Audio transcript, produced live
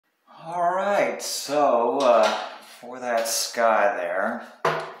Alright, so for that sky there,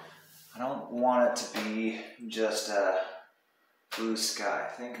 I don't want it to be just a blue sky.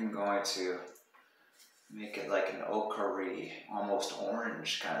 I think I'm going to make it like an ochre-y, almost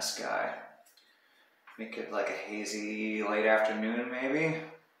orange kind of sky. Make it like a hazy late afternoon maybe.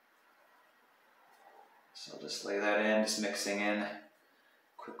 So I'll just lay that in, just mixing in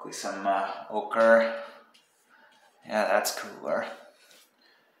quickly some ochre. Yeah, that's cooler.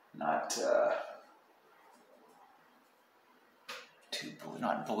 Not too blue,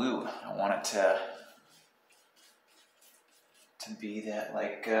 not blue. I want it to be that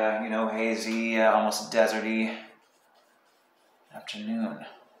like you know, hazy, almost deserty afternoon.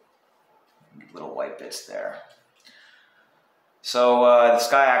 Little white bits there. So the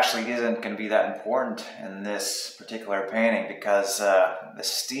sky actually isn't going to be that important in this particular painting because the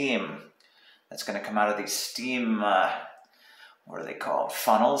steam that's going to come out of these steam what are they called?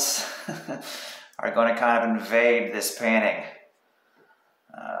 Funnels are going to kind of invade this painting.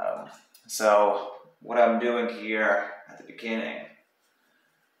 So what I'm doing here at the beginning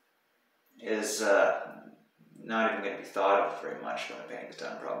is not even going to be thought of very much when the painting's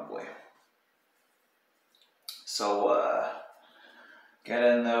done, probably. So get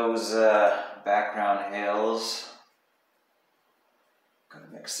in those background hills. I'm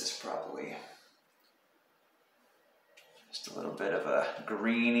going to mix this properly. Just a little bit of a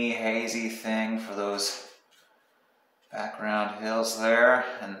greeny, hazy thing for those background hills there,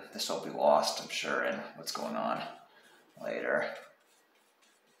 and this will be lost, I'm sure, in what's going on later.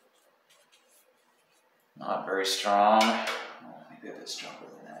 Not very strong. Oh, maybe a bit stronger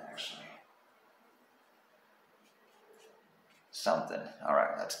than that, actually. Something. All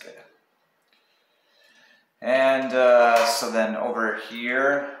right, that's good. And so then over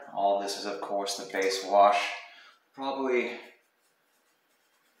here, all this is, of course, the base wash. Probably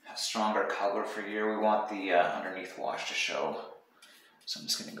a stronger color for here. We want the underneath wash to show. So I'm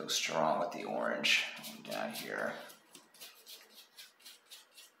just going to go strong with the orange down here.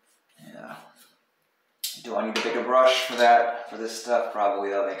 Yeah. Do I need a bigger brush for that, for this stuff? Probably.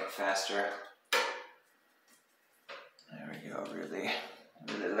 That'll make it faster. There we go. Really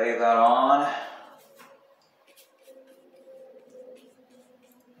lay that on.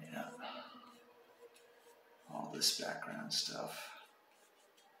 Yeah. All this background stuff.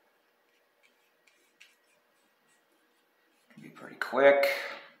 Can be pretty quick.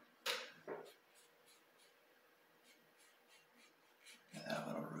 Get that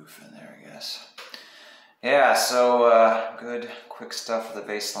little roof in there, I guess. Yeah, so good quick stuff for the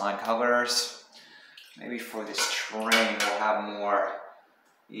baseline colors. Maybe for this train we'll have more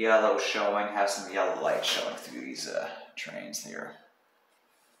yellow showing, have some yellow light showing through these trains here.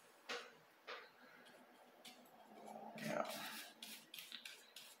 Yeah.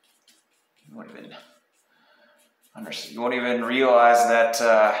 You won't even realize that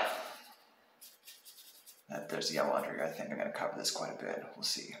that there's yellow under here. I think I'm going to cover this quite a bit. We'll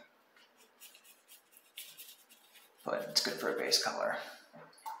see. But it's good for a base color.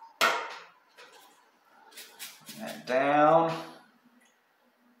 Bring that down.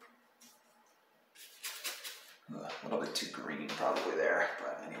 A little bit too green probably there,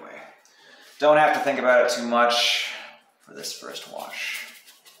 but anyway. Don't have to think about it too much for this first wash.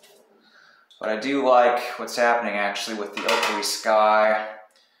 But I do like what's happening actually with the ochre sky. I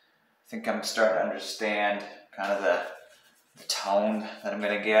think I'm starting to understand kind of the tone that I'm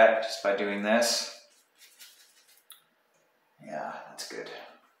going to get just by doing this. Yeah, that's good.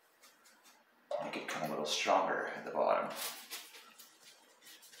 Make it come a little stronger at the bottom.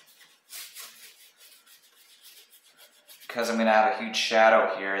 Because I'm going to have a huge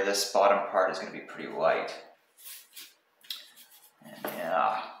shadow here, this bottom part is going to be pretty light. And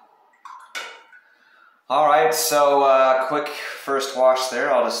yeah. Alright, so quick first wash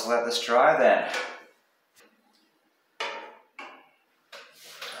there. I'll just let this dry then.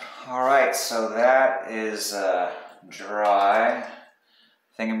 Alright, so that is dry. I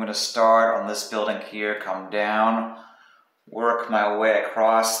think I'm going to start on this building here, come down, work my way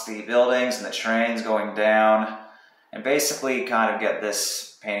across the buildings and the trains going down, and basically kind of get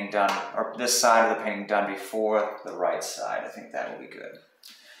this painting done, or this side of the painting done before the right side. I think that will be good.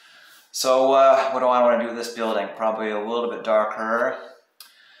 So what do I want to do with this building? Probably a little bit darker.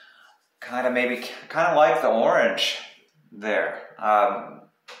 Kind of like the orange there.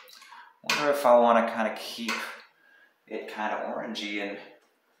 Wonder if I want to kind of keep it kind of orangey and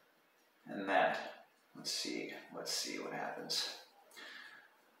that. Let's see what happens.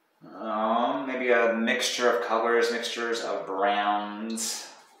 Maybe a mixture of colors, mixtures of browns,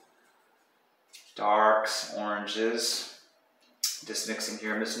 darks, oranges. Just mixing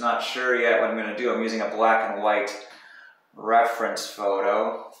here. I'm just not sure yet what I'm going to do. I'm using a black and white reference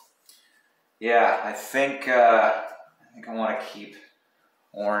photo. Yeah, I think I want to keep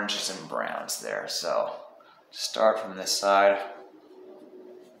oranges and browns there. So start from this side.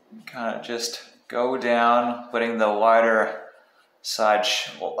 Kind of just go down, letting the lighter side,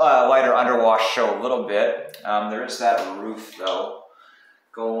 lighter underwash show a little bit. There is that roof though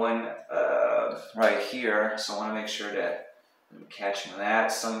going right here, so I want to make sure that I'm catching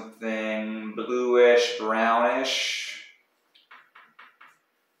that. Something bluish, brownish.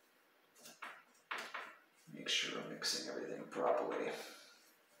 Make sure I'm mixing everything properly.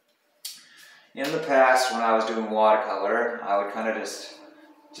 In the past, when I was doing watercolor, I would kind of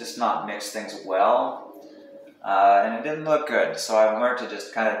just not mix things well, and it didn't look good. So I've learned to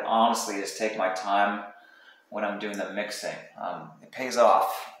just kind of honestly just take my time when I'm doing the mixing. It pays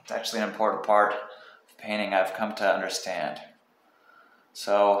off. It's actually an important part of painting I've come to understand.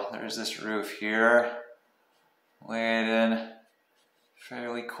 So there's this roof here. Lay it in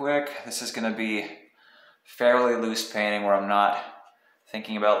fairly quick. This is going to be fairly loose painting where I'm not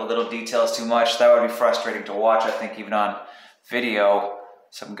thinking about the little details too much. That would be frustrating to watch, I think, even on video.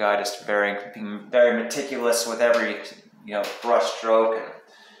 Some guy just being very meticulous with every brush stroke and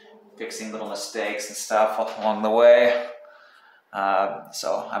fixing little mistakes and stuff along the way.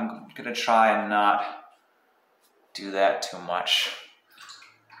 So I'm gonna try and not do that too much.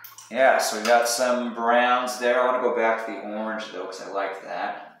 Yeah, so we got some browns there. I want to go back to the orange though, because I like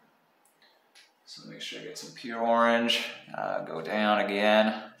that. So make sure I get some pure orange. Go down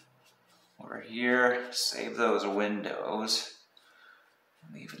again over here. Save those windows.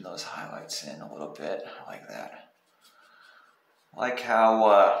 Leaving those highlights in a little bit. I like that. I like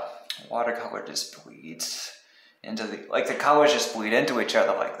how watercolor just bleeds into the colors just bleed into each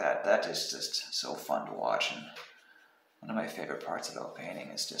other like that. That is just so fun to watch, and one of my favorite parts about painting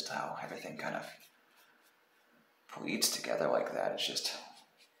is just how everything kind of bleeds together like that. It's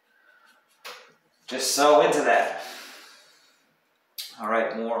just so into that. All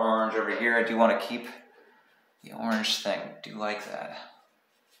right, more orange over here. I do want to keep the orange thing. I do like that.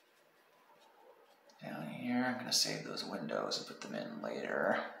 Down here, I'm gonna save those windows and put them in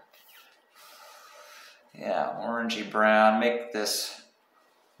later. Yeah, orangey brown. Make this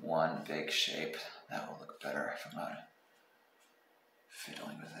one big shape. That will look better if I'm not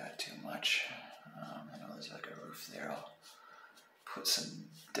fiddling with that too much. I know there's like a roof there. I'll put some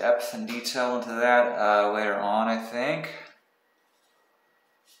depth and detail into that later on, I think.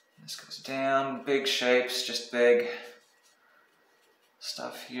 This goes down, big shapes, just big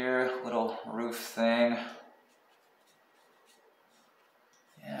stuff here, little roof thing.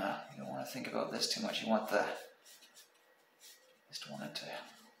 Yeah, you don't want to think about this too much. You want just want it to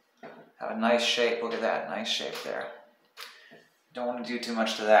have a nice shape. Look at that, nice shape there. Don't want to do too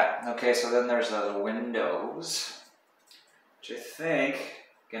much to that. Okay, so then there's the windows, which I think,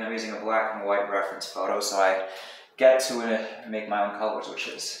 again, I'm using a black and white reference photo, so I get to make my own colors, which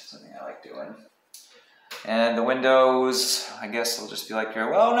is something I like doing. And the windows, I guess they'll just be like here,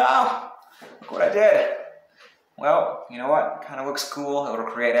 well, no, look what I did. Well, you know what, kind of looks cool, it'll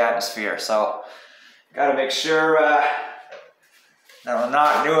create atmosphere, so gotta make sure that I'm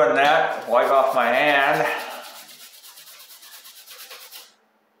not doing that. Wipe off my hand.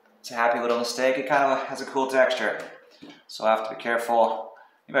 It's a happy little mistake, it kind of has a cool texture, so I have to be careful.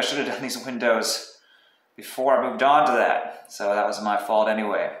 Maybe I should have done these windows before I moved on to that, so that was my fault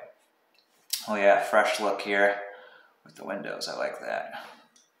anyway. Oh yeah, fresh look here with the windows, I like that.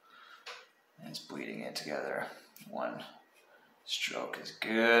 And it's bleeding in together. One stroke is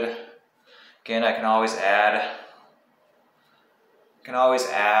good. Again, I can always add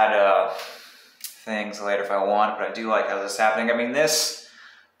things later if I want, but I do like how this is happening. I mean, this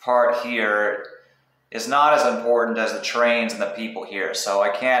part here is not as important as the trains and the people here, so I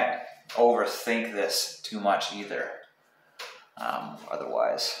can't overthink this too much either.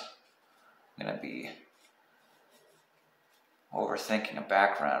 Otherwise, I'm going to be overthinking a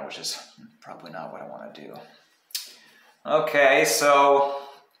background, which is probably not what I want to do. Okay, so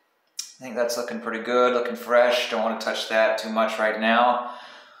I think that's looking pretty good, looking fresh. Don't want to touch that too much right now.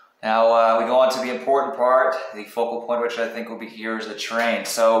 Now we go on to the important part, the focal point, which I think will be here is the train.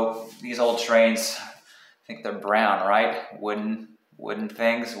 So these old trains, I think they're brown, right? Wooden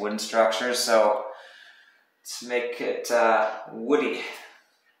things, wooden structures. So let's make it woody.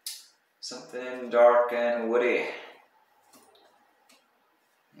 Something dark and woody.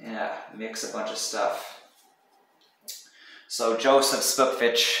 Yeah, mix a bunch of stuff. So Joseph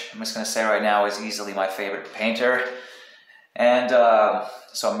Spookfitch, I'm just going to say right now, is easily my favorite painter. And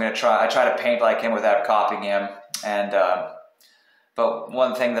so I'm going to try to paint like him without copying him. And But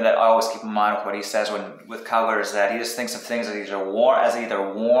one thing that I always keep in mind with what he says with color is that he just thinks of things as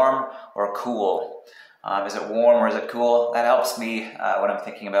either warm or cool. Is it warm or is it cool? That helps me when I'm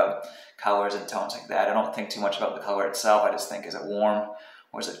thinking about colors and tones like that. I don't think too much about the color itself. I just think, is it warm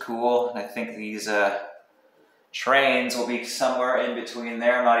or is it cool? And I think these trains will be somewhere in between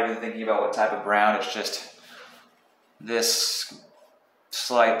there. I'm not even thinking about what type of brown. It's just this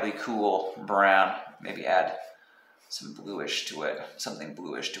slightly cool brown. Maybe add some bluish to it, something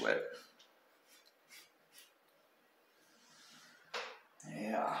bluish to it.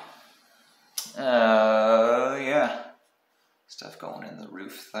 Yeah. Yeah. Stuff going in the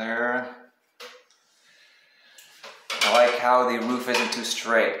roof there. I like how the roof isn't too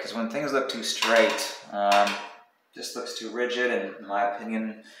straight, because when things look too straight, just looks too rigid, and in my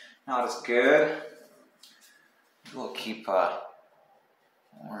opinion, not as good. We'll keep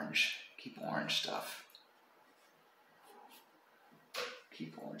orange stuff.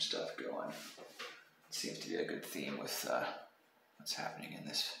 Keep orange stuff going. It seems to be a good theme with what's happening in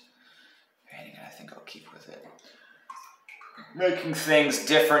this painting, and I think I'll keep with it. Making things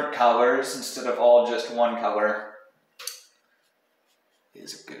different colors instead of all just one color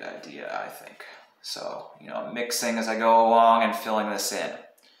is a good idea, I think. So, you know, mixing as I go along and filling this in.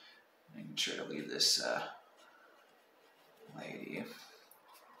 Making sure to leave this lady.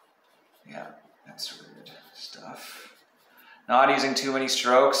 Yeah, that's good stuff. Not using too many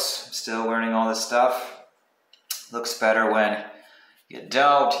strokes. Still learning all this stuff. Looks better when you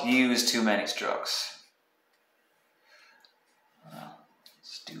don't use too many strokes.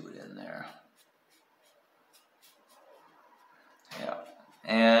 Let's do it in there. Yeah.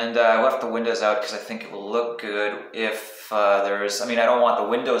 And I left the windows out because I think it will look good if there's, I mean, I don't want the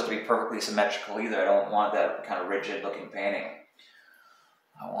windows to be perfectly symmetrical either. I don't want that kind of rigid looking painting.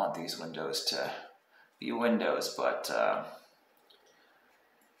 I want these windows to be windows, but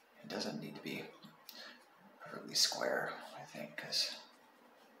it doesn't need to be perfectly square, I think, because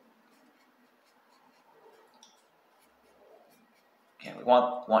again, we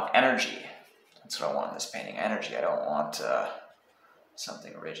want energy. That's what I want in this painting, energy. I don't want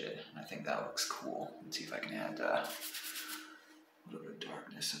something rigid. I think that looks cool. Let's see if I can add a little bit of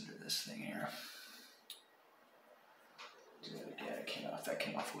darkness under this thing here. Do that again. It came off. That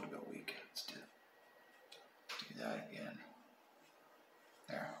came off a little bit weak. Let's do that again.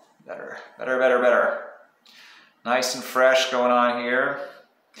 There. Better, better, better, better. Nice and fresh going on here.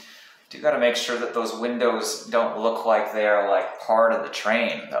 Do got to make sure that those windows don't look like they're like part of the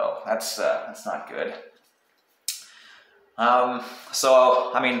train, though. That's not good.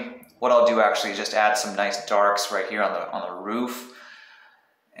 So I mean, what I'll do actually is just add some nice darks right here on the roof,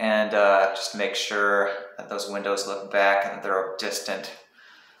 and just make sure that those windows look back and that they're distant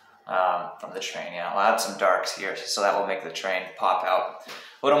from the train. Yeah, I'll add some darks here, so that will make the train pop out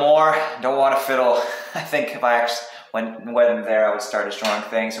a little more. Don't want to fiddle. I think if I actually went there, I would start destroying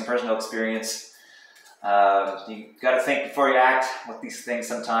things. From personal experience, you got to think before you act with these things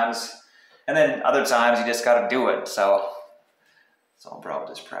sometimes, and then other times you just got to do it. So it's all about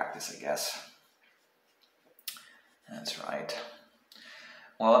just practice, I guess. That's right.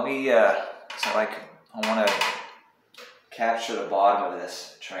 Well, let me. I want to capture the bottom of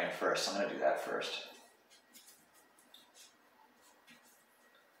this train first. I'm going to do that first.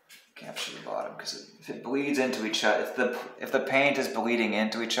 Capture the bottom, because if it bleeds into each other, if the paint is bleeding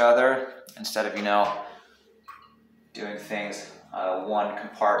into each other instead of, you know, doing things one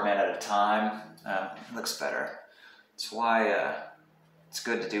compartment at a time, it looks better. That's why it's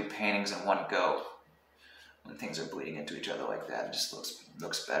good to do paintings in one go. When things are bleeding into each other like that, it just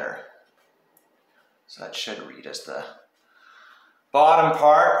looks better. So that should read as the bottom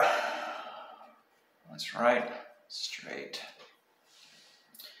part. That's right, straight.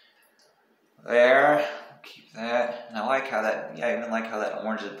 There, keep that. And I like how that, yeah, I even like how that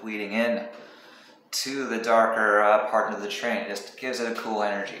orange is bleeding in to the darker part of the train. It just gives it a cool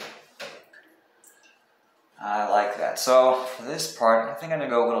energy. I like that. So for this part, I think I'm gonna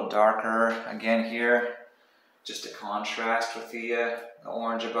go a little darker again here, just to contrast with the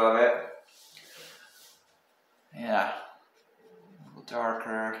orange above it. Yeah, a little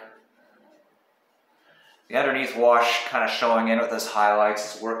darker. The underneath wash kind of showing in with those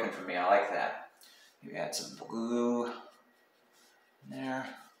highlights is working for me. I like that. Maybe add some blue in there.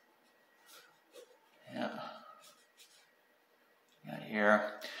 Yeah. Got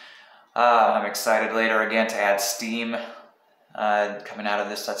here. I'm excited later again to add steam coming out of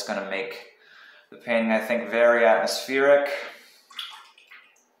this. That's going to make the painting, I think, very atmospheric.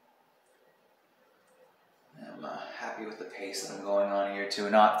 I'm happy with the pace that I'm going on here too.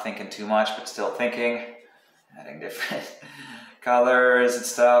 Not thinking too much, but still thinking. Adding different colors and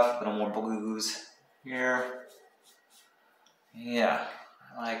stuff, a little more blues here. Yeah,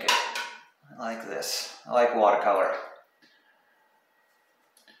 I like it. I like this. I like watercolor.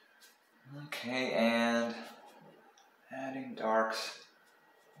 Okay, and adding darks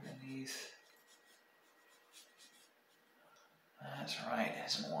underneath. That's right,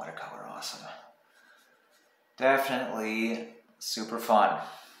 isn't watercolor awesome? Definitely super fun.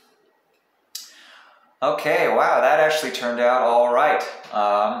 Okay, wow, that actually turned out all right.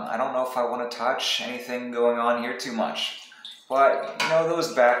 I don't know if I want to touch anything going on here too much, but you know,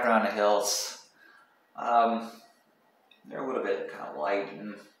 those background hills, they're a little bit kind of light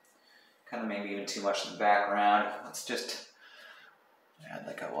and kind of maybe even too much in the background. Let's just add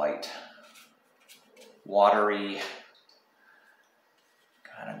like a light, watery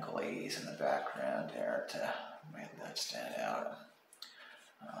kind of glaze in the background there to make that stand out.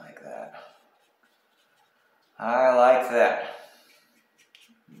 I like that. I like that.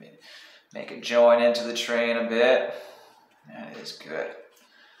 Make it join into the train a bit. That is good.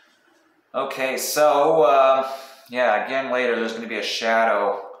 Okay, so yeah, again later there's going to be a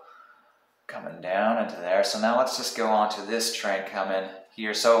shadow coming down into there. So now let's just go on to this train coming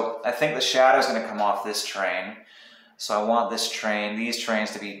here. So I think the shadow is going to come off this train. So I want this train, these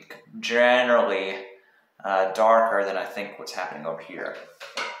trains to be generally darker than I think what's happening over here.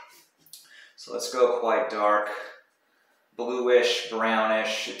 So let's go quite dark, bluish,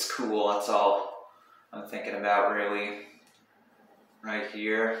 brownish. It's cool. That's all I'm thinking about really. Right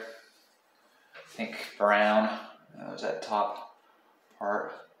here, I think brown. There's that top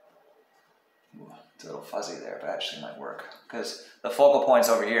part. Ooh, it's a little fuzzy there, but actually might work because the focal point's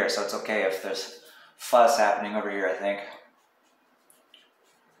over here, so it's okay if there's fuzz happening over here, I think.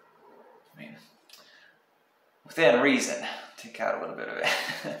 I mean, within reason, take out a little bit of it.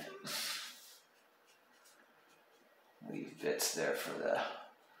 Leave bits there for the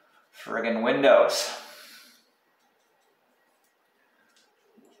friggin' windows.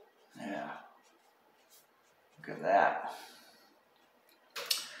 Yeah. Look at that.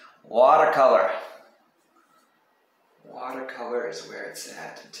 Watercolor. Watercolor is where it's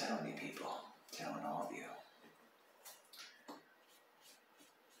at. I'm telling you people. I'm telling all of you.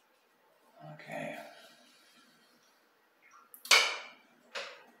 Okay.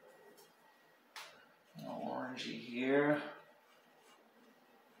 A little orangey here.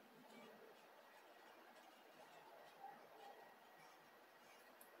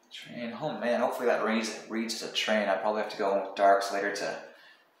 Train. Oh man, hopefully that reads the train. I probably have to go with darks later to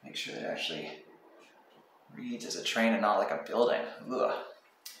make sure that it actually reads as a train and not like a building. Ugh.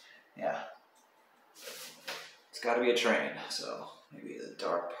 Yeah. It's got to be a train, so maybe the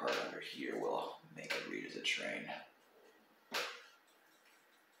dark part under here will make it read as a train.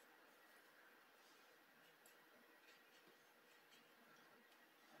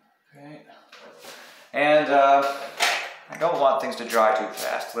 Okay. And I don't want things to dry too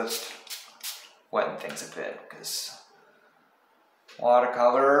fast. Let's weten things a bit because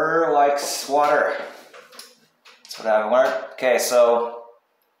watercolor likes water. That's what I've learned. Okay, so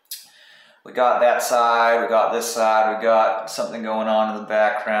we got that side, we got this side, we got something going on in the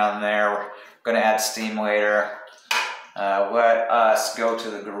background there. We're going to add steam later. Let us go to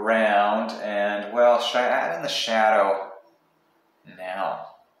the ground and, well, should I add in the shadow now?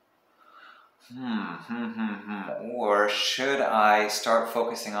 Or should I start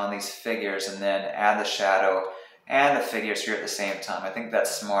focusing on these figures and then add the shadow and the figures here at the same time? I think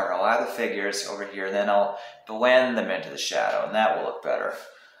that's smarter. I'll add the figures over here, then I'll blend them into the shadow, and that will look better.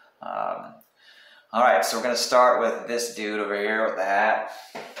 Alright, so we're going to start with this dude over here with the hat.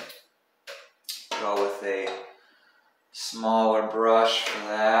 Go with a smaller brush for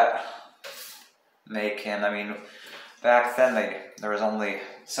that. Make him, I mean, back then there was only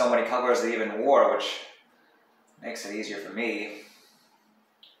so many colors they even wore, which makes it easier for me.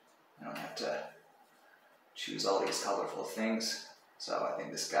 I don't have to choose all these colorful things. So I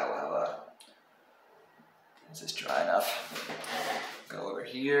think this guy will have a... Is this dry enough? Go over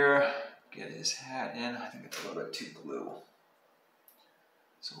here, get his hat in. I think it's a little bit too blue.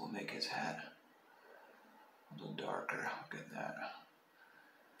 So we'll make his hat a little darker. Look at that.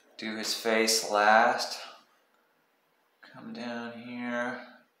 Do his face last. Come down here.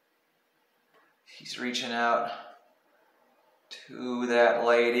 He's reaching out to that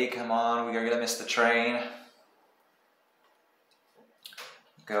lady. Come on, we are gonna miss the train.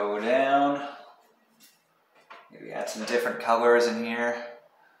 Go down. Maybe add some different colors in here.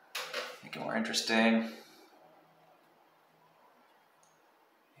 Make it more interesting.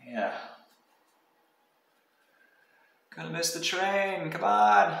 Yeah. Gonna miss the train, come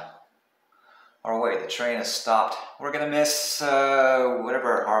on. Or wait, the train has stopped. We're gonna miss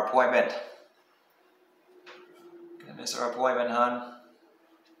whatever, our appointment. Gonna miss our appointment, hon.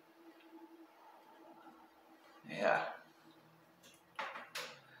 Yeah.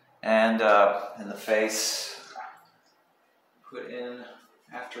 And in the face, put in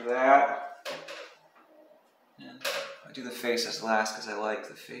after that. And I do the face as last because I like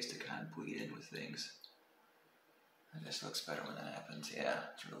the face to kind of bleed in with things. It just looks better when that happens. Yeah,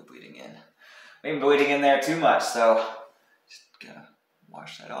 it's really bleeding in. Maybe bleeding in there too much, so just gotta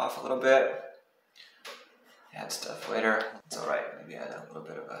wash that off a little bit. Add stuff later. It's alright, maybe add a little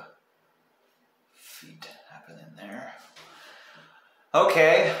bit of a feet happen in there.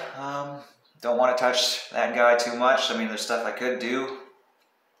 Okay, don't want to touch that guy too much. I mean, there's stuff I could do.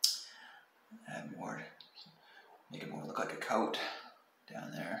 Add more, make it more look like a coat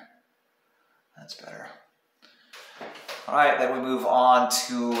down there. That's better. Alright, then we move on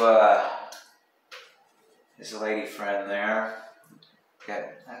to his lady friend there.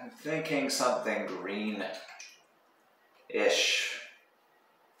 Okay, I'm thinking something green-ish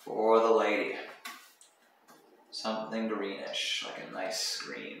for the lady. Something greenish, like a nice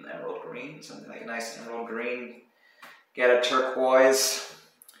green, emerald green, something like a nice emerald green. Get a turquoise.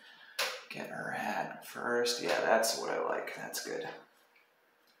 Get her hat first. Yeah, that's what I like. That's good.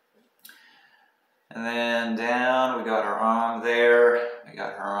 And then down, we got her arm there. We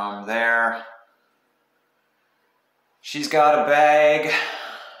got her arm there. She's got a bag.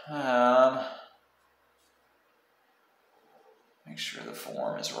 Make sure the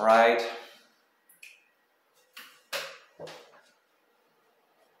form is right.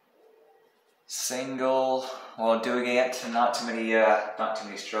 Single, well, doing it, not too many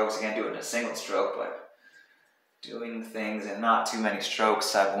strokes. I can't do it in a single stroke, but doing things in not too many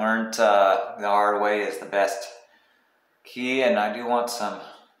strokes. I've learned the hard way is the best key, and I do want some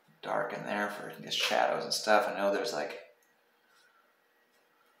dark in there for just shadows and stuff. I know there's like,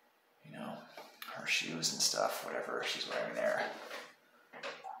 you know, her shoes and stuff, whatever she's wearing there.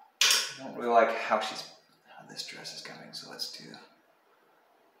 I don't really like how this dress is coming, so let's do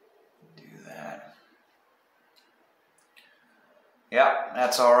that. Yeah,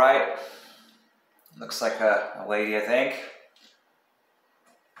 that's all right. Looks like a lady, I think.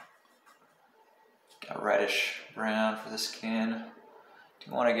 Got reddish brown for the skin. Do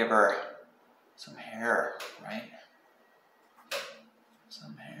you want to give her some hair, right?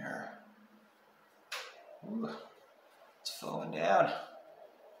 Some hair. Ooh, it's flowing down.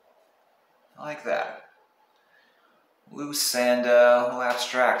 I like that. Loose and a little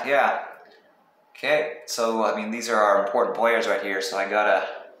abstract, yeah. Okay, so I mean, these are our important players right here, so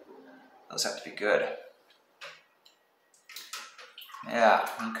those have to be good. Yeah,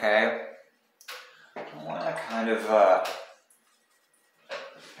 okay. I want to kind of,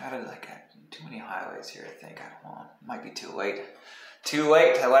 too many highlights here, I think. Might be too late. Too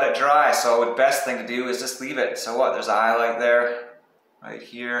late to let it dry, so the best thing to do is just leave it. So what, there's a highlight there, right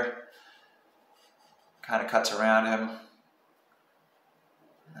here. Kind of cuts around him.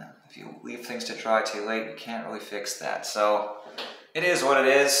 If you leave things to dry too late, you can't really fix that. So it is what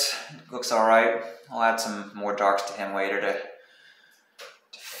it is. It looks all right. I'll add some more darks to him later to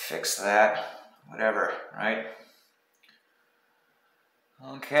fix that. Whatever, right?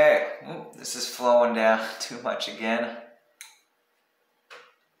 Okay. Ooh, this is flowing down too much again.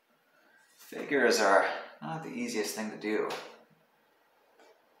 Figures are not the easiest thing to do.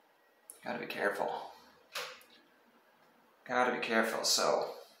 Gotta be careful. Gotta be careful, so.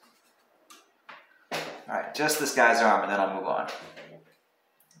 Alright, just this guy's arm and then I'll move on.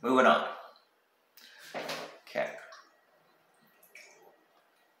 Moving on. Okay.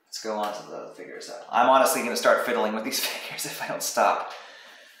 Let's go on to the figures. I'm honestly going to start fiddling with these figures if I don't stop.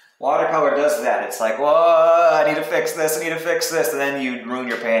 Watercolor does that. It's like, whoa, I need to fix this, I need to fix this, and then you ruin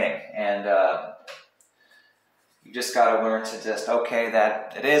your painting. And you just got to learn to just, okay,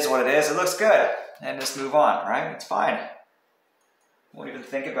 that it is what it is, it looks good, and just move on, right? It's fine. Won't even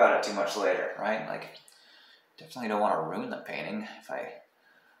think about it too much later, right? Like, definitely don't want to ruin the painting if I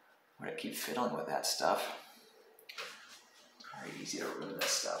were to keep fiddling with that stuff. It's very easy to ruin this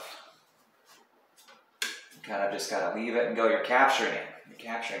stuff. You kind of just got to leave it and go, you're capturing it. You're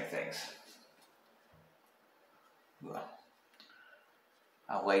capturing things. Ooh.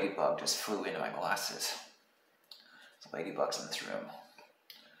 A ladybug just flew into my glasses. There's ladybugs in this room.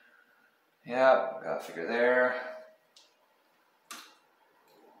 Yeah, got a figure there.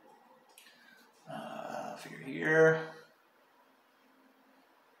 Figure here.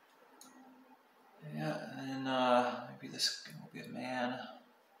 Yeah, and then maybe this will be a man.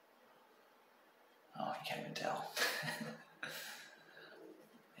 Oh, you can't even tell.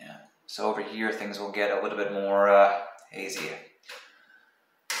 Yeah, So over here things will get a little bit more hazy.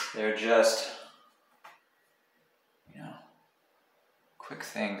 They're just, you know, quick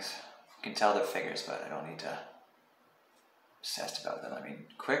things. You can tell they're figures, but I don't need to obsessed about them. I mean,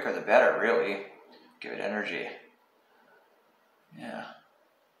 quicker the better, really. Give it energy. Yeah.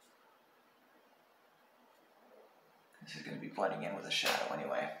 This is going to be blending in with a shadow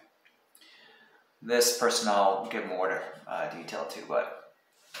anyway. This person I'll give more detail to, but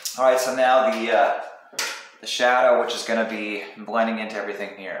all right. So now the shadow, which is going to be blending into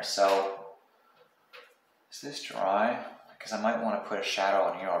everything here. So is this dry? Because I might want to put a shadow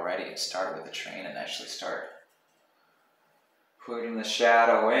on here already and start with the train and actually start putting the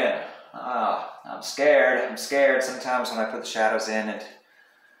shadow in. I'm scared. I'm scared. Sometimes when I put the shadows in, it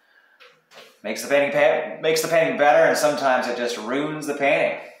makes the painting better, and sometimes it just ruins the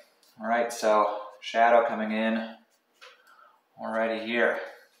painting. All right, so shadow coming in already here.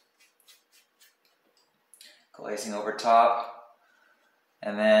 Glazing over top,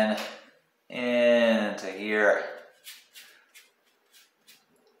 and then into here.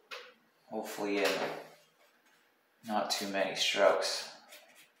 Hopefully in not too many strokes.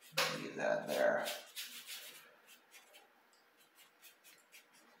 Leave that there.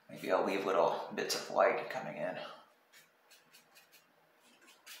 Maybe I'll leave little bits of light coming in.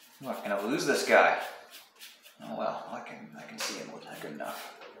 I'm not gonna lose this guy. Oh well, I can see him good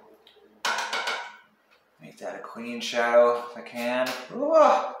enough. Make that a clean shadow if I can.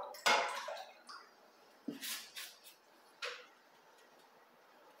 Ooh.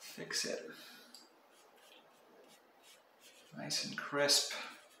 Fix it. Nice and crisp.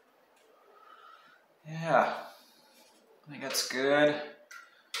 Yeah, I think that's good.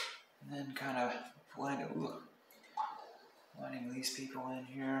 And then kind of blending these people in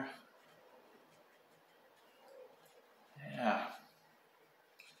here. Yeah.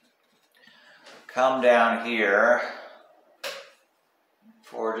 Come down here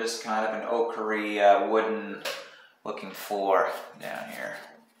for just kind of an ochre wooden looking floor down here.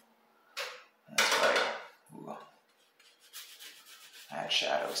 That's right. Ooh. Add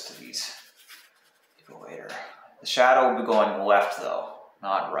shadows to these people later. The shadow will be going left though,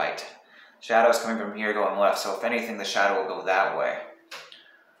 not right. Shadow's coming from here going left, so if anything the shadow will go that way.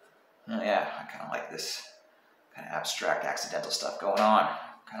 Oh, yeah, I kind of like this kind of abstract accidental stuff going on.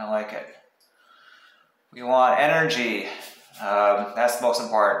 Kind of like it. We want energy. That's the most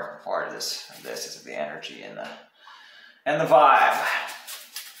important part of this is the energy and the vibe.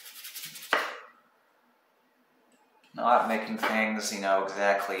 Not making things,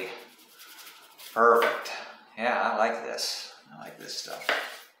 exactly perfect. Yeah, I like this. I like this stuff.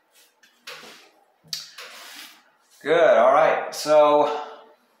 Good, all right. So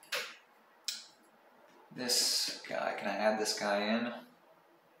this guy, can I add this guy in?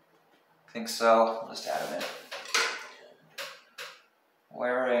 I think so. I'll just add him in.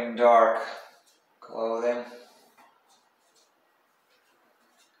 Wearing dark clothing.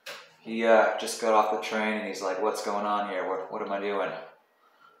 He just got off the train and he's like, what's going on here? What am I doing?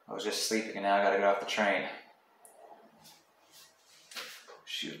 I was just sleeping and now I gotta get off the train.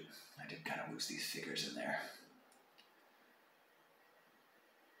 Shoot, I did kind of lose these figures in there.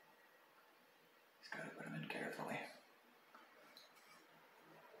 Just gotta put them in carefully.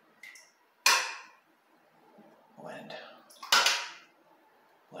 Blend.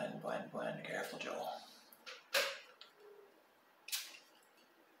 Blend, blend, blend. Careful, Joel.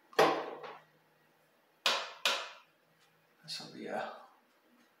 This will be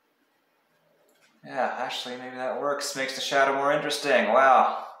yeah, actually, maybe that works. Makes the shadow more interesting.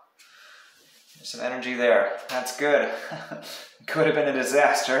 Wow. There's some energy there. That's good. Could have been a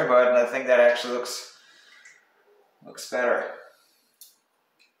disaster, but I think that actually looks better.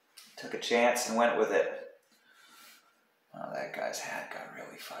 Took a chance and went with it. Oh, that guy's hat got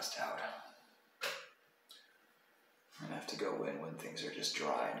really fussed out. I'm gonna have to go in when things are just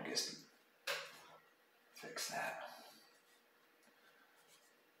dry and just fix that.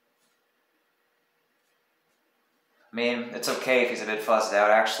 I mean, it's okay if he's a bit fuzzed out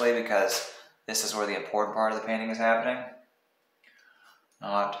actually, because this is where the important part of the painting is happening.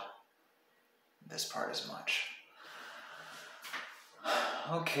 Not this part as much.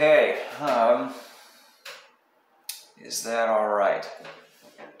 Okay, is that all right?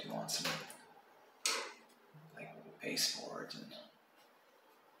 Do you want some like baseboards and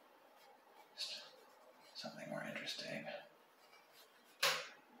just something more interesting?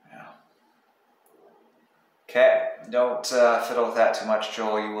 Yeah. Okay, don't fiddle with that too much,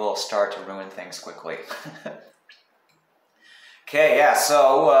 Joel. You will start to ruin things quickly. Okay, yeah,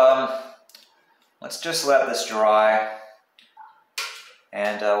 so let's just let this dry.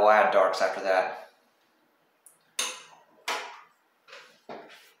 and we'll add darks after that.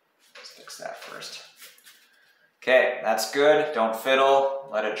 Let's fix that first. Okay, that's good. Don't fiddle.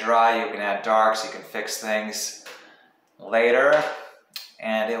 Let it dry. You can add darks. You can fix things later,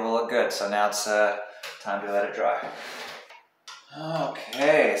 and it will look good. So now it's time to let it dry.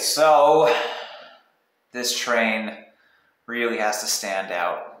 Okay, so this train really has to stand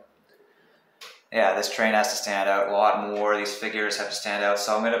out. Yeah, this train has to stand out a lot more. These figures have to stand out.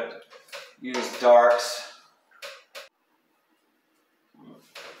 So I'm going to use darks.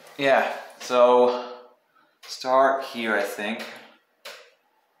 Yeah, so start here, I think.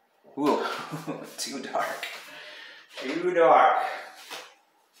 Ooh, too dark. Too dark.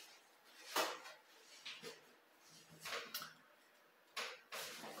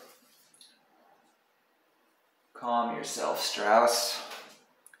 Calm yourself, Strauss.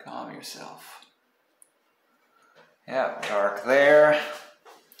 Calm yourself. Yeah, dark there.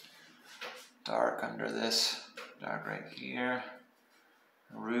 Dark under this. Dark right here.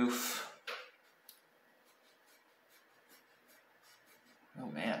 Roof.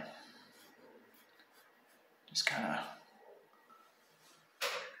 Oh man. Just kind of.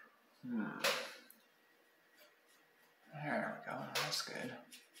 There we go. That's good.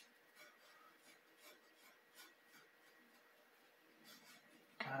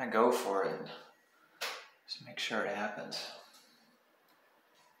 Kind of go for it. Just make sure it happens.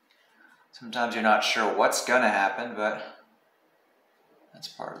 Sometimes you're not sure what's gonna happen, but that's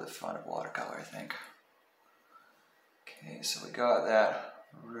part of the fun of watercolor, I think. Okay, so we got that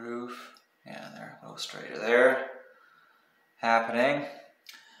roof, yeah, there, a little straighter there, happening.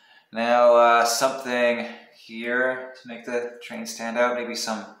 Now something here to make the train stand out, maybe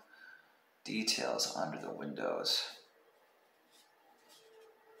some details under the windows.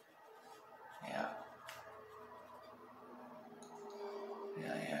 Yeah.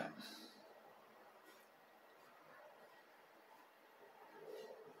 Yeah.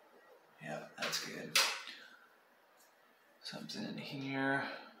 Yeah, that's good. Something in here.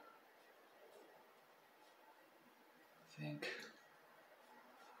 I think.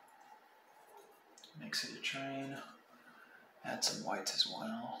 Makes it a train. Add some whites as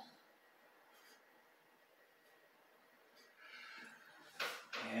well.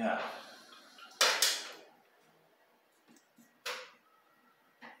 Yeah.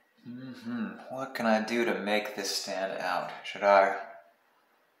 What can I do to make this stand out? Should I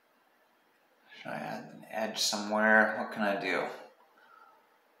add an edge somewhere? What can I do?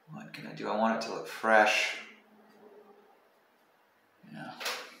 What can I do? I want it to look fresh. Yeah.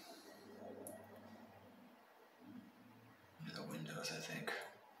 Near the windows, I think.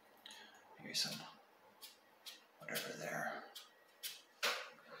 Maybe some whatever there.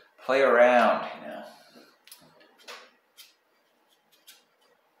 Play around, you know.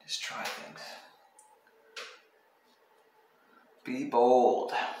 Just try things. Be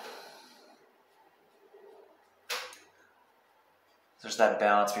bold. There's that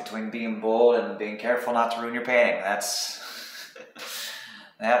balance between being bold and being careful not to ruin your painting. That's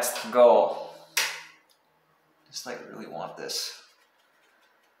the goal. Just like really want this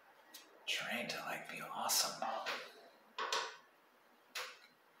train to like be awesome.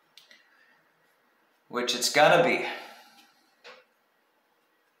 Which it's gonna be.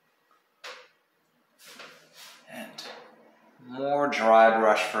 And more dry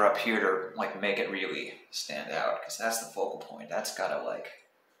brush for up here to like make it really stand out, because that's the focal point. That's gotta like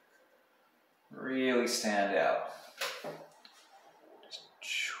really stand out. Just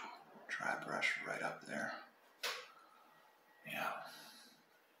dry brush right up there. Yeah.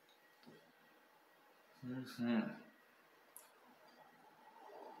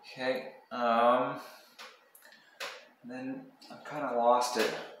 Okay. Then I've kind of lost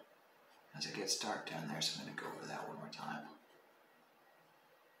it as it gets dark down there, so I'm going to go over that one more time.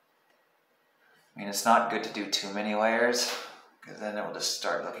 I mean, it's not good to do too many layers, because then it will just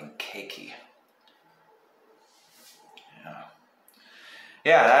start looking cakey.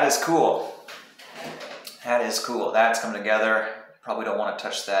 Yeah, that is cool. That is cool. That's coming together. Probably don't want to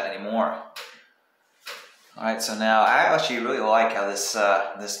touch that anymore. All right, so now I actually really like how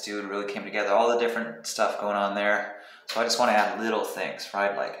this dude really came together. All the different stuff going on there. So I just want to add little things,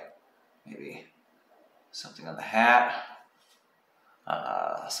 right? Like maybe something on the hat,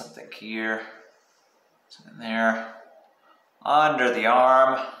 something here, something there, under the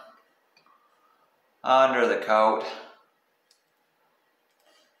arm, under the coat.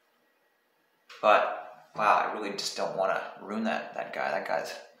 But wow, I really just don't want to ruin that guy. That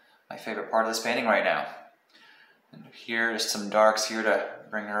guy's my favorite part of this painting right now. And here's some darks here to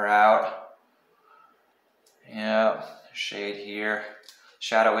bring her out. Yeah, shade here.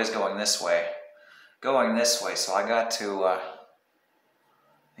 shadow is going this way. So I got to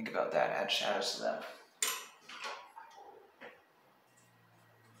think about that, add shadows to them.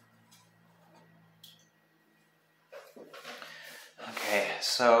 Okay,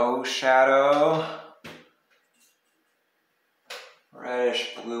 so shadow,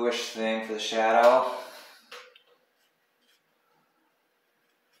 reddish, bluish thing for the shadow.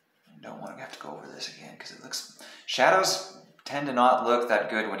 I don't want to have to go over this again because it looks, shadows tend to not look that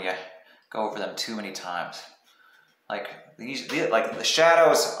good when you go over them too many times. Like the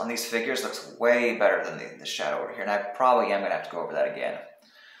shadows on these figures looks way better than the shadow over here, and I probably am gonna have to go over that again.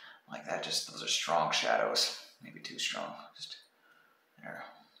 Like that, just those are strong shadows, maybe too strong. Just there.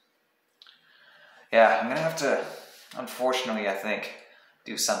 Yeah, I'm gonna have to, unfortunately, I think,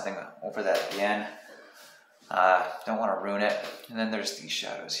 do something over that again. Don't want to ruin it. And then there's these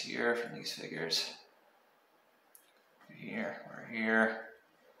shadows here from these figures. Here, or here.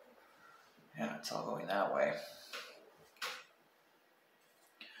 Yeah, it's all going that way.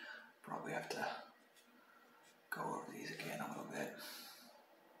 Probably have to go over these again a little bit.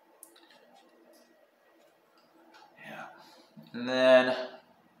 Yeah. And then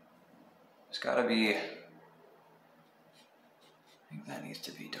there's got to be, I think that needs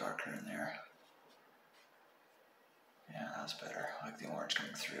to be darker in there. Yeah, that's better. I like the orange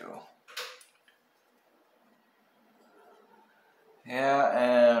coming through.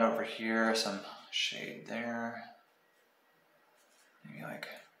 Yeah, and over here, some shade there. Maybe like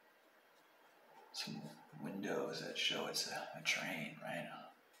some windows that show it's a train, right?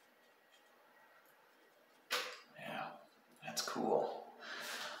 Yeah, that's cool.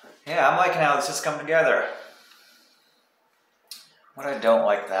 Yeah, I'm liking how this has come together. What I don't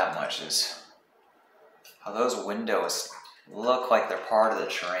like that much is how those windows look like they're part of the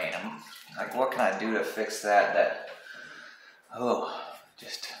train. Like, what can I do to fix that?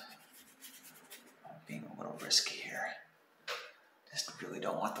 Just being a little risky here. Just really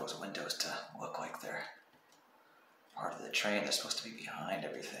don't want those windows to look like they're part of the train. They're supposed to be behind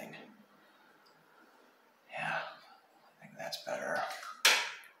everything. Yeah, I think that's better.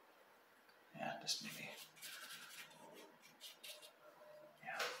 Yeah, just maybe.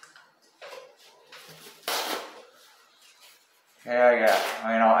 Yeah.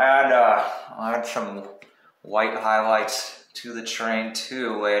 I mean, I'll add some white highlights to the train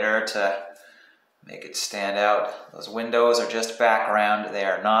too later to make it stand out. Those windows are just background. They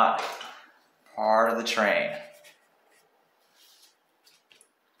are not part of the train.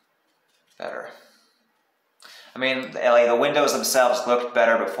 Better. I mean, like the windows themselves looked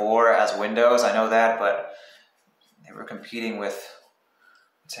better before as windows, I know that, but they were competing with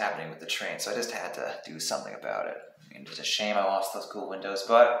what's happening with the train, so I just had to do something about it. I mean, it's a shame I lost those cool windows,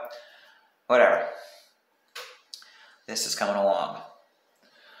 but whatever. This is coming along.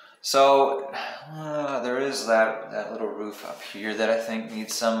 So there is that little roof up here that I think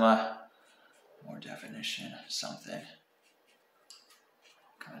needs some more definition, something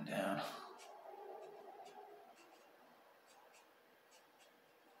coming down.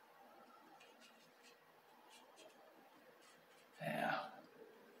 Yeah.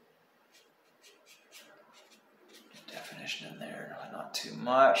 Definition in there, not too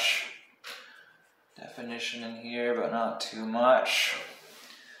much. Definition in here, but not too much.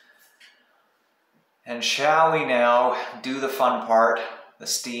 And shall we now do the fun part, the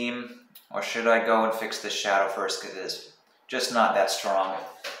steam, or should I go and fix this shadow first because it is just not that strong? I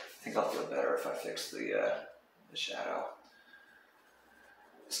think I'll feel better if I fix the shadow.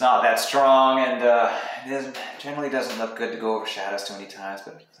 It's not that strong, and it generally doesn't look good to go over shadows too many times,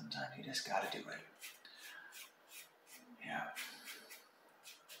 but sometimes you just gotta do it. Yeah.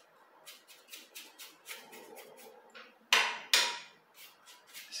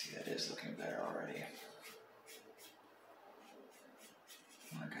 See, that is looking better already.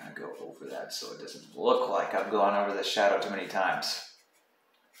 I gotta go over that so it doesn't look like I've gone over the shadow too many times.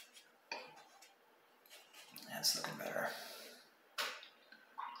 That's looking better.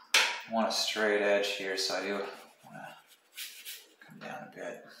 I want a straight edge here, so I do want to come down a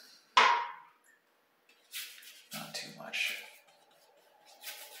bit. Not too much.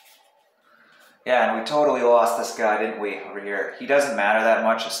 Yeah, and we totally lost this guy, didn't we, over here? He doesn't matter that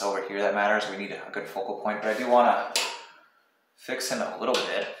much, it's over here that matters. We need a good focal point, but I do want to fix him a little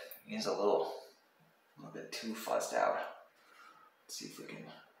bit. He's a little bit too fuzzed out. Let's see if we can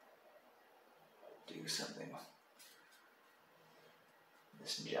do something.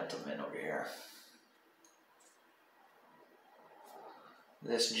 This gentleman over here.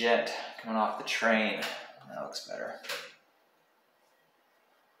 This gent coming off the train. That looks better.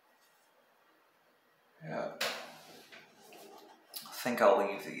 Yeah. think I'll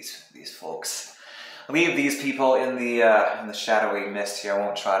leave these folks. Leave these people in the shadowy mist here. I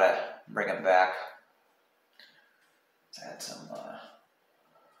won't try to bring them back. Let's add some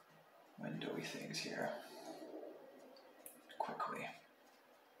windowy things here quickly.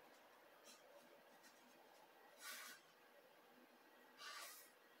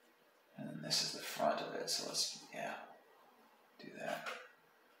 And then this is the front of it, so let's, yeah, do that.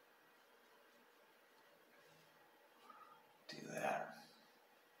 Do that.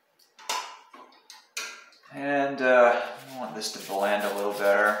 And I want this to blend a little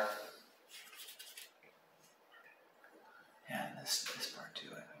better. And this part too,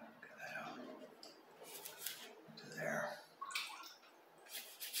 get that out. To there.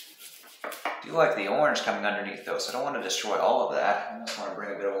 I do like the orange coming underneath though, so I don't want to destroy all of that. I just want to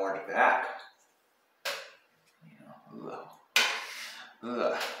bring a bit of orange back. You know, maybe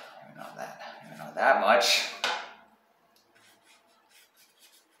not that much.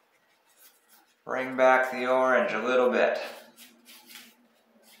 Bring back the orange a little bit.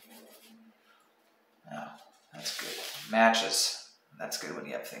 Oh, that's good. Matches. That's good when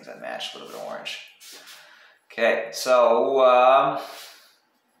you have things that match, a little bit of orange. Okay, so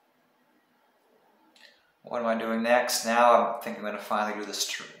what am I doing next? Now I'm thinking I'm going to finally do the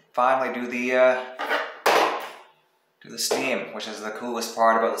steam, which is the coolest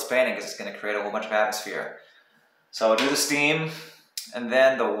part about this painting because it's going to create a whole bunch of atmosphere. So do the steam. And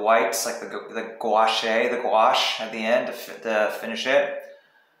then the whites, like the gouache at the end to finish it.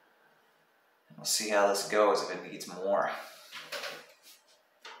 And we'll see how this goes, if it needs more.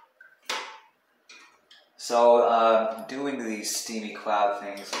 So doing these steamy cloud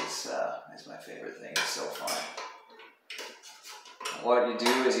things is my favorite thing. It's so fun. What you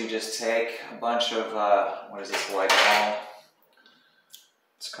do is you just take a bunch of, what is this white called?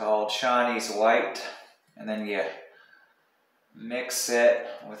 It's called Chinese white. And then you mix it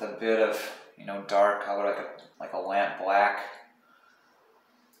with a bit of, dark color, like a lamp black.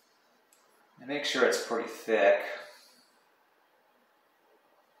 And make sure it's pretty thick.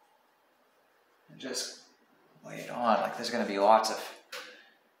 And just lay it on. Like there's going to be lots of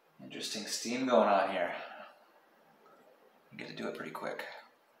interesting steam going on here. You get to do it pretty quick.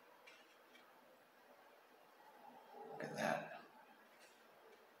 Look at that.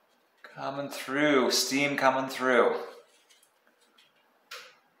 Coming through, steam coming through.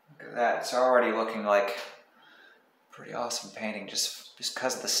 Look at that, it's already looking like a pretty awesome painting just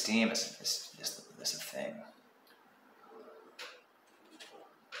because of the steam is a thing.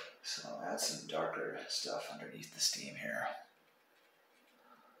 So add some darker stuff underneath the steam here.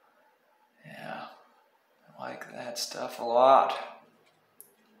 Yeah, I like that stuff a lot.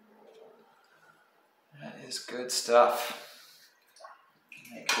 That is good stuff.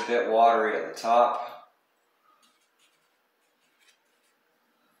 Make it a bit watery at the top.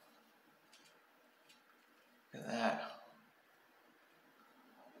 Look at that.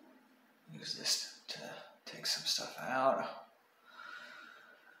 Use this to take some stuff out.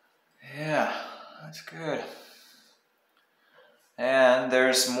 Yeah, that's good. And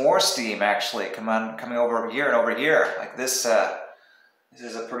there's more steam actually coming over here and over here. Like this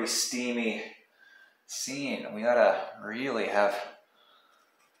is a pretty steamy scene. We gotta really have,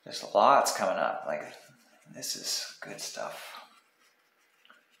 there's lots coming up. Like this is good stuff.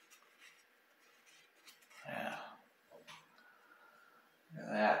 Yeah. Look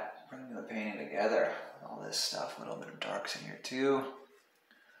at that. Bringing the painting together. All this stuff. A little bit of darks in here too.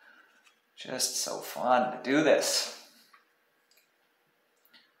 Just so fun to do this.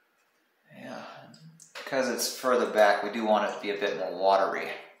 Yeah. Because it's further back, we do want it to be a bit more watery.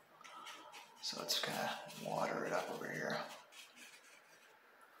 So let's kind of water it up over here.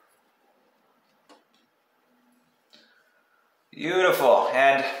 Beautiful,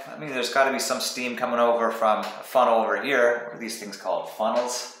 and I mean there's got to be some steam coming over from a funnel over here. What are these things called?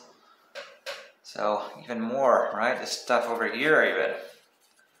 Funnels? So even more, right? This stuff over here even.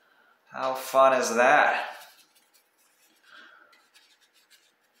 How fun is that?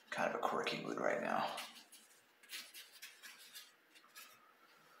 Kind of a quirky mood right now.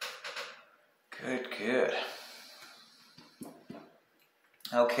 Good, good.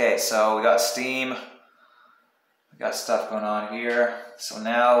 Okay, so we got steam. Got stuff going on here. So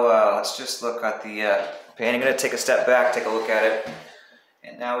now let's just look at the painting. I'm going to take a step back, take a look at it.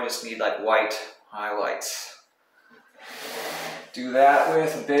 And now we just need like white highlights. Do that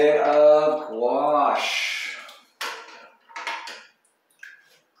with a bit of gouache.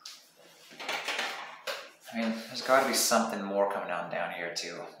 I mean, there's got to be something more coming on down here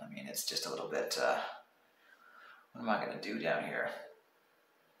too. I mean, it's just a little bit, what am I going to do down here?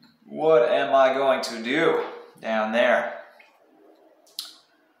 What am I going to do down there?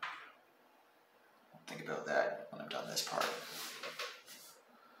 think about that when I've done this part.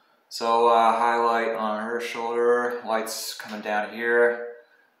 So highlight on her shoulder, lights coming down here,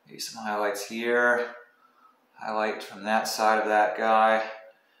 maybe some highlights here, highlight from that side of that guy,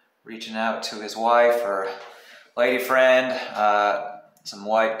 reaching out to his wife or lady friend, some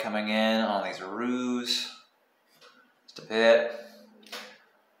white coming in on these roofs, just a bit,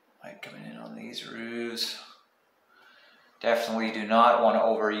 white coming in on these roofs. Definitely do not want to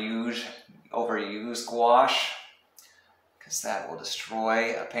overuse gouache, because that will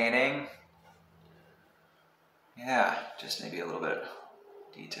destroy a painting. Yeah, just maybe a little bit of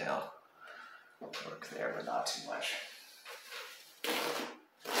detail work there, but not too much.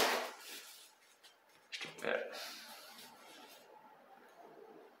 Just a bit.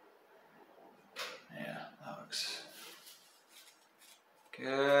 Yeah, that looks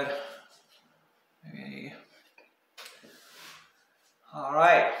good. Maybe. All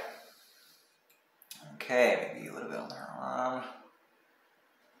right. Okay, maybe a little bit on her arm.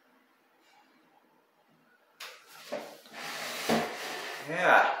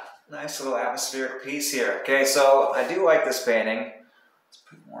 Yeah, nice little atmospheric piece here. Okay, so I do like this painting. Let's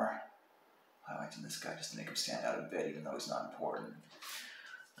put more highlights in this guy just to make him stand out a bit, even though he's not important.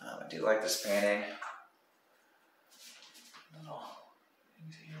 I do like this painting. Little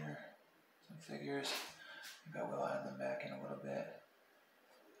things here, some figures. Maybe I will add them back in a little bit.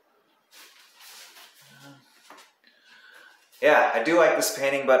 Yeah, I do like this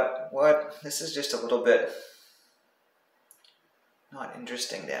painting, but this is just a little bit not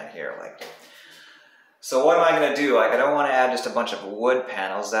interesting down here. So what am I going to do? I don't want to add just a bunch of wood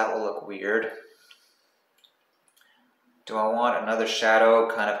panels. That will look weird. Do I want another shadow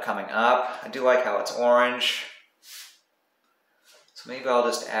kind of coming up? I do like how it's orange. So maybe I'll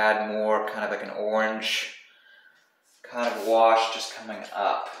just add more kind of like an orange kind of wash just coming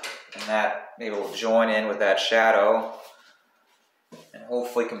up. And that maybe will join in with that shadow and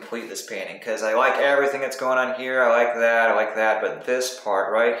hopefully complete this painting, because I like everything that's going on here. I like that, but this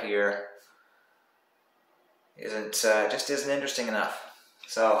part right here just isn't interesting enough.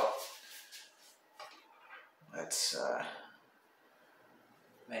 So let's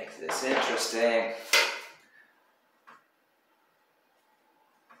make this interesting.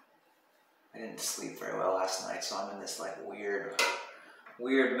 I didn't sleep very well last night, so I'm in this like weird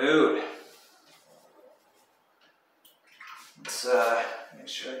mood. Let's make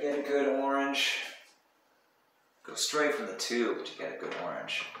sure I get a good orange. Go straight from the tube to get a good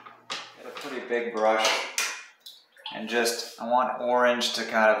orange. Get a pretty big brush. And I want orange to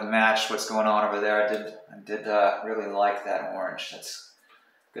kind of match what's going on over there. I did really like that orange. That's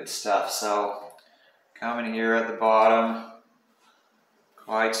good stuff. So coming here at the bottom,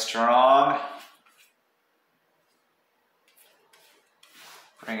 quite strong.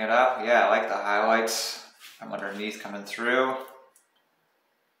 Bring it up. Yeah, I like the highlights from underneath coming through.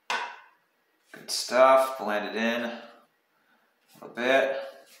 Good stuff. Blend it in a little bit.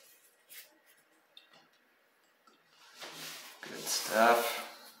 Good stuff.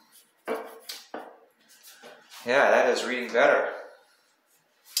 Yeah, that is reading better.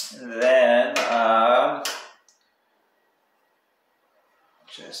 And then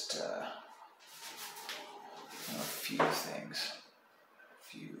just a few things.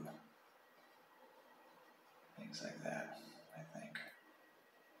 Things like that, I think.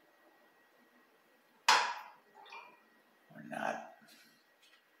 Or not.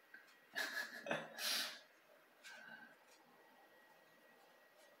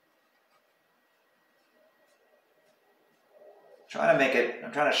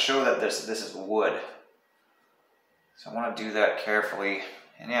 I'm trying to show that this is wood. So I want to do that carefully.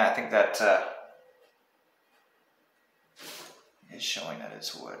 And yeah, I think that is showing that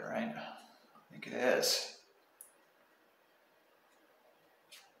it's wood, right? I think it is.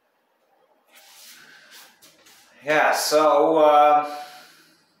 Yeah, so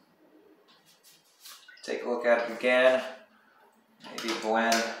take a look at it again. Maybe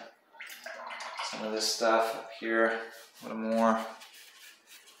blend some of this stuff up here a little more.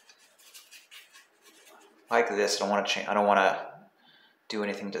 Like this, I don't want to do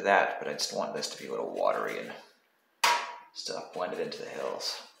anything to that, but I just want this to be a little watery and stuff blended into the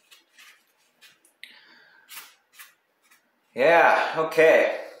hills. Yeah,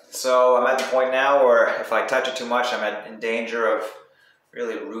 okay. So I'm at the point now where if I touch it too much, I'm in danger of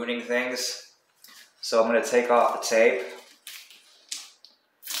really ruining things. So I'm going to take off the tape.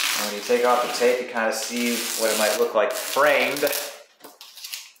 And when you take off the tape, you kind of see what it might look like framed.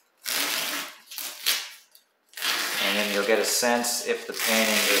 And then you'll get a sense if the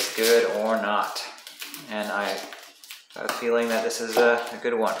painting is good or not. And I got a feeling that this is a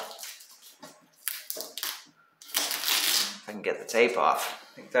good one. can get the tape off.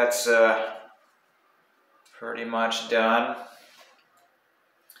 I think that's pretty much done.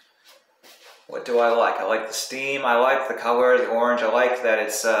 What do I like? I like the steam, I like the color, the orange, I like that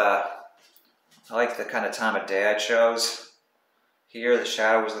it's, I like the kind of time of day I chose. Here the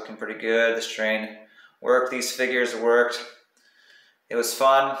shadow was looking pretty good, the strain worked, these figures worked. It was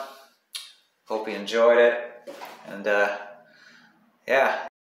fun. Hope you enjoyed it. And yeah.